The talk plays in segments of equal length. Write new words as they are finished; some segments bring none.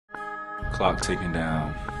clock ticking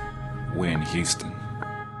down. We're in Houston.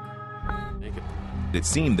 It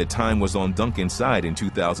seemed that time was on Duncan's side in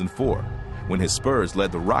 2004, when his Spurs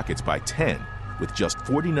led the Rockets by 10, with just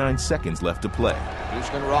 49 seconds left to play.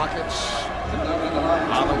 Houston Rockets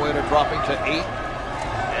on the way to dropping to 8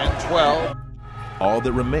 and 12. All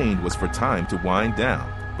that remained was for time to wind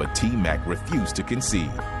down, but T-Mac refused to concede.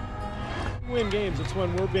 Win games, it's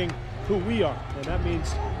when we're being who we are, and that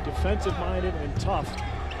means defensive-minded and tough.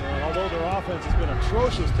 And although their offense has been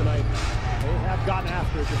atrocious tonight, they have gotten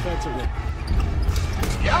after it defensively.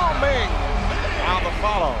 Yao Ming on the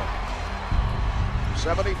follow.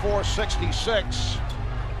 74-66.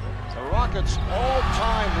 The Rockets'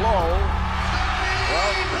 all-time low. Well,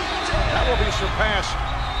 that will be surpassed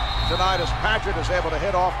tonight as Patrick is able to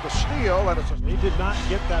hit off the steal. And They did not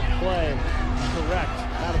get that play correct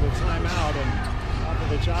out of the timeout, and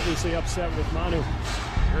Popovich obviously upset with Manu.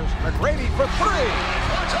 Here's McGrady for three.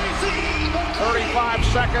 35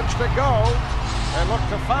 seconds to go. They look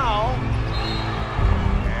to foul.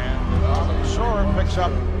 And Sora picks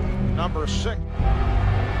up number 6.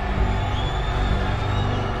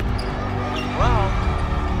 Brown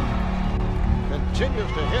continues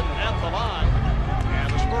to hit at the line.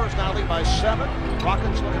 And the Spurs now lead by 7.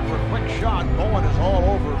 Rockets looking for a quick shot. Bowen is all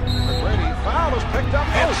over McGrady. Foul is picked up.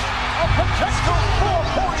 It's a potential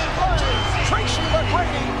 4-point play. Tracy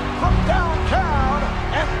Mcgrady from downtown.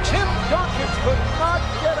 And Tim Duncan could not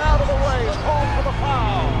get out of the way. He's called for the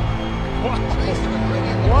foul.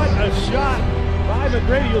 What a shot by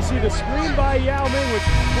McGrady. You'll see the screen by Yao Ming, which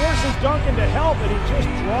forces Duncan to help, and he just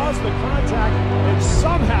draws the contact and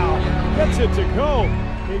somehow gets it to go.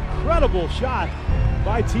 Incredible shot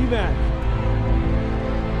by T-Mac.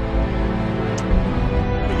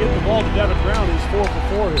 To get the ball to Devin Brown, who's 4 for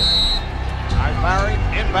 4 here. Larry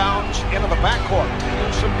inbounds into the backcourt.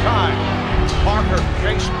 Use some time. Parker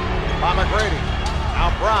chased by McGrady. Now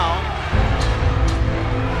Brown.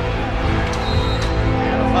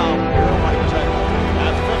 And a foul here, like I said,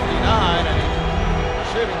 at 59, and he's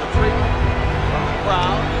receiving the treatment from the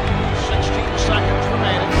crowd. 16 seconds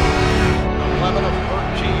remaining. 11 of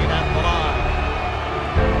 13 at the line.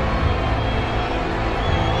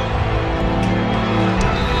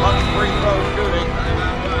 Much free throw shooting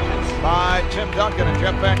by Tim Duncan, and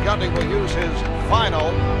Jeff Van Gundy will use his final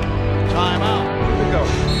timeout. Here we go.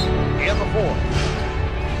 In the 4th.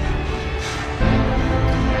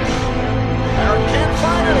 Aaron can't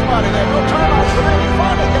find anybody there. No timeouts remaining.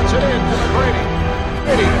 Finally gets it in to McGrady.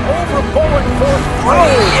 Over Bowen for 3.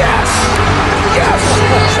 Oh, yes! Yes!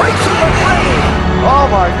 Tracy McGrady! Oh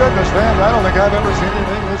my goodness, man. I don't think I've ever seen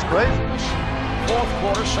anything this crazy. 4th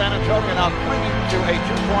quarter, San Antonio now clinging to a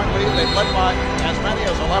 2-point lead. They've led by as many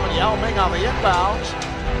as 11. Yao Ming on the inbounds.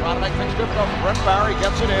 Trying to make things difficult. Brent Barry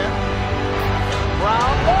gets it in.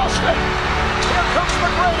 Brown lost it. Here comes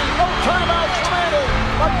McGrady. No timeouts remaining.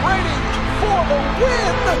 McGrady for the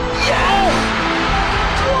win. Yes!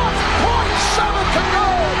 1.7 to go.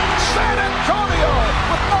 San Antonio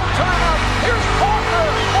with no timeout. Here's Parker,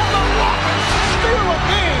 and the Rockets steal a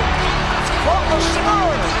game from the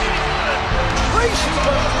Spurs. Tracy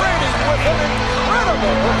McGrady with an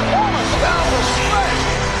incredible performance down the stretch,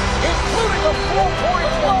 including a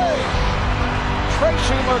 4-point play.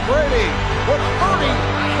 Tracy McGrady with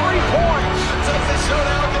 33 points.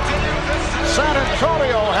 San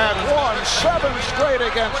Antonio had won 7 straight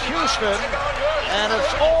against Houston, and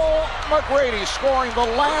it's all McGrady scoring the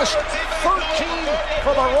last 13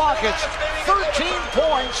 for the Rockets. 13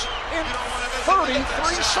 points in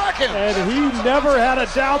 33 seconds. And he never had a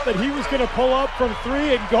doubt that he was going to pull up from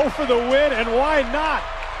 3 and go for the win, and why not?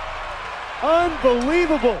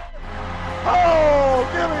 Unbelievable. Oh,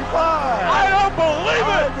 give me 5. I don't believe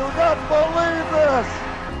it. I do not believe this.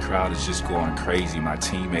 The crowd is just going crazy. My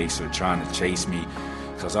teammates are trying to chase me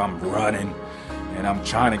because I'm running and I'm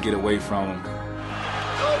trying to get away from them.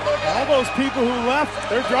 All those people who left,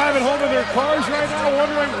 they're driving home in their cars right now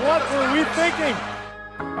wondering, what were we thinking?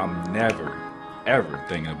 I'm never, ever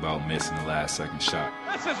thinking about missing the last second shot.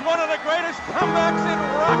 This is one of the greatest comebacks in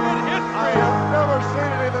Rocket history. I have never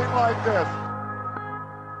seen anything like this.